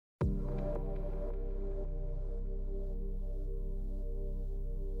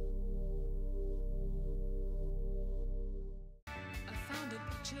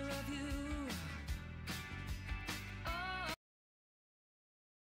picture of you.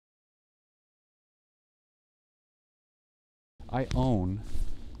 I own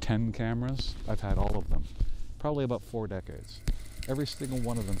 10 cameras. I've had all of them, probably about 4 decades. Every single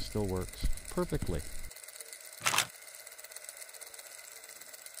one of them still works perfectly.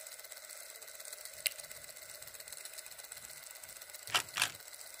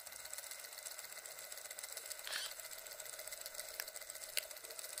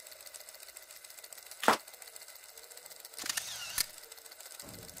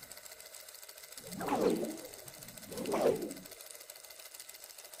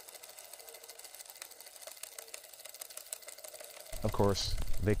 Of course,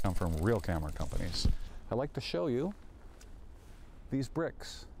 they come from real camera companies. I'd like to show you these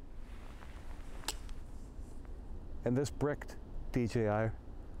bricks. And this bricked DJI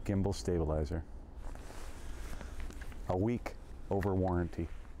gimbal stabilizer. A week over warranty.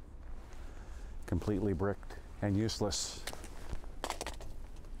 Completely bricked and useless.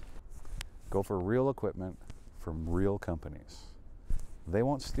 Go for real equipment from real companies. They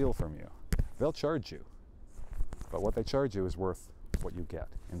won't steal from you. They'll charge you. But what they charge you is worth what you get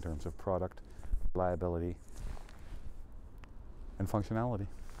in terms of product, reliability, and functionality.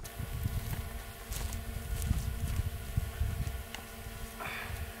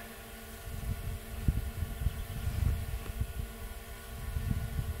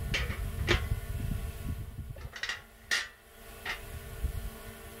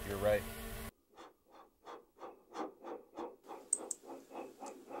 You're right.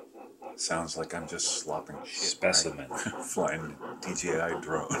 Sounds like I'm just slopping shit. Specimen. Right? Flying DJI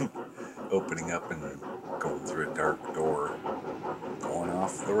drone, opening up and going through a dark door, going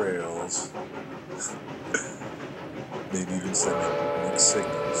off the rails, maybe even sending mixed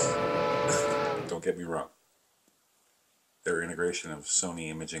signals. Don't get me wrong. Their integration of Sony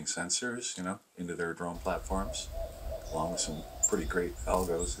imaging sensors, you know, into their drone platforms, along with some pretty great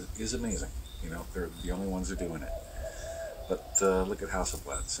algos, is amazing. You know, they're the only ones who are doing it. But look at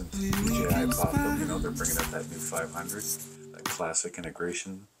Hasselblad. Since DJI bought them, you know, they're bringing out that new 500, that classic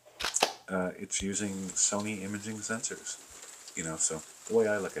integration. It's using Sony imaging sensors. You know, so the way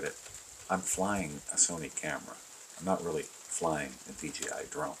I look at it, I'm flying a Sony camera. I'm not really flying a DJI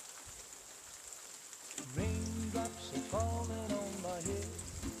drone. Raindrops are falling on my head.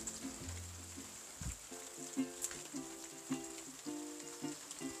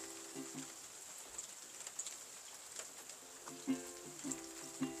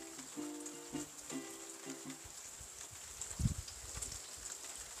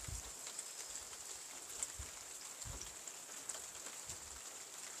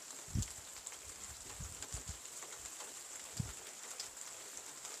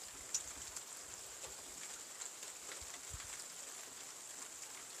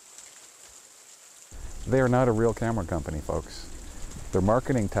 They are not a real camera company, folks. Their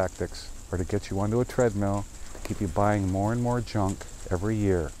marketing tactics are to get you onto a treadmill, to keep you buying more and more junk every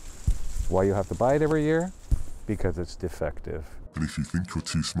year. Why you have to buy it every year? Because it's defective. But if you think you're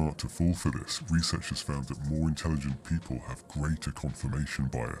too smart to fall for this, research has found that more intelligent people have greater confirmation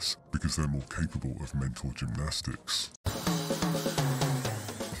bias because they're more capable of mental gymnastics.